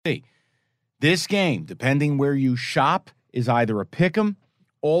This game, depending where you shop, is either a pick 'em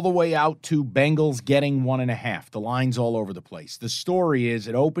all the way out to Bengals getting 1.5. The line's all over the place. The story is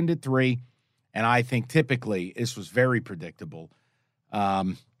it opened at 3, and I think typically this was very predictable.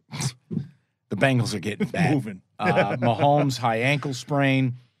 The Bengals are getting bad. Moving. Mahomes, high ankle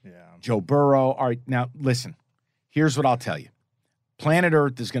sprain. Yeah. Joe Burrow. All right, now listen. Here's what I'll tell you. Planet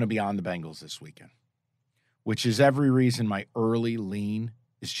Earth is going to be on the Bengals this weekend, which is every reason my early lean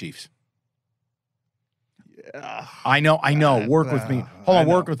is Chiefs. Yeah. I know. Work with me. Hold on,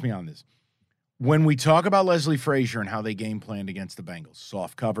 work with me on this. When we talk about Leslie Frazier and how they game planned against the Bengals,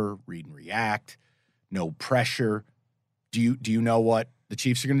 soft cover, read and react, no pressure. Do you know what the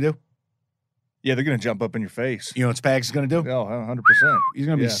Chiefs are going to do? Yeah, they're going to jump up in your face. You know what Spags is going to do? Oh, 100%. He's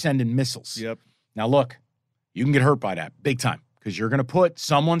going to be sending missiles. Yep. Now, look, you can get hurt by that big time because you're going to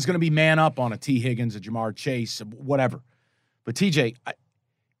someone's going to be man up on a T. Higgins, a Jamar Chase, whatever. But, TJ,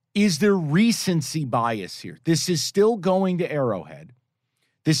 is there recency bias here? This is still going to Arrowhead.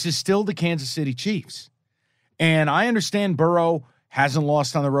 This is still the Kansas City Chiefs. And I understand Burrow hasn't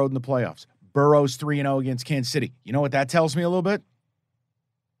lost on the road in the playoffs. Burrow's 3-0 against Kansas City. You know what that tells me a little bit?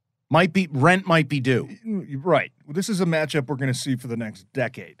 Rent might be due. Right. Well, this is a matchup we're going to see for the next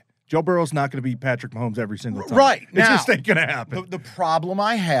decade. Joe Burrow's not going to beat Patrick Mahomes every single time. Right. It just ain't going to happen. The problem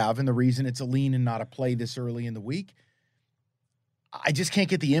I have, and the reason it's a lean and not a play this early in the week, I just can't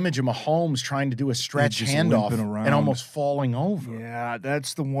get the image of Mahomes trying to do a stretch handoff and almost falling over. Yeah,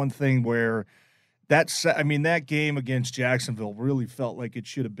 that's the one thing where that game against Jacksonville really felt like it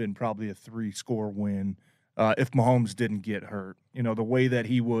should have been probably a 3-score win if Mahomes didn't get hurt. You know, the way that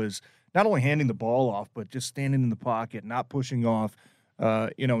he was not only handing the ball off, but just standing in the pocket, not pushing off,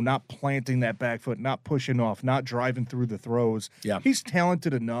 not planting that back foot, not pushing off, not driving through the throws. Yeah. He's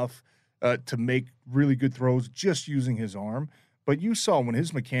talented enough to make really good throws just using his arm. But you saw when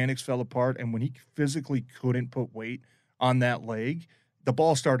his mechanics fell apart and when he physically couldn't put weight on that leg, the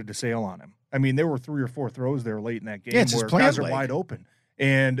ball started to sail on him. I mean, there were 3 or 4 throws there late in that game where guys are wide open,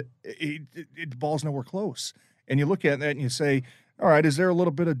 and the ball's nowhere close. And you look at that and you say, all right, is there a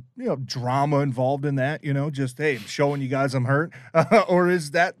little bit of drama involved in that? Just, hey, I'm showing you guys I'm hurt. Or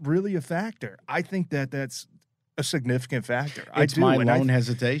is that really a factor? I think that's a significant factor. It's my lone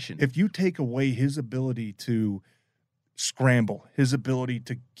hesitation. If you take away his ability to scramble, his ability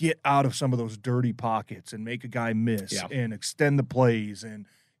to get out of some of those dirty pockets and make a guy miss and extend the plays and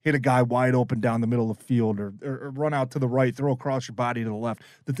hit a guy wide open down the middle of the field or run out to the right, throw across your body to the left,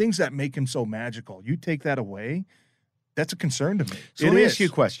 the things that make him so magical, you take that away, that's a concern to me. So let me ask you a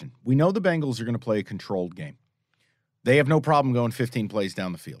question. We know the Bengals are going to play a controlled game. They have no problem going 15 plays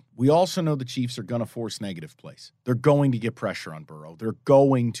down the field. We also know the Chiefs are going to force negative plays. They're going to get pressure on Burrow. They're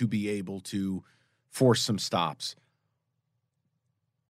going to be able to force some stops.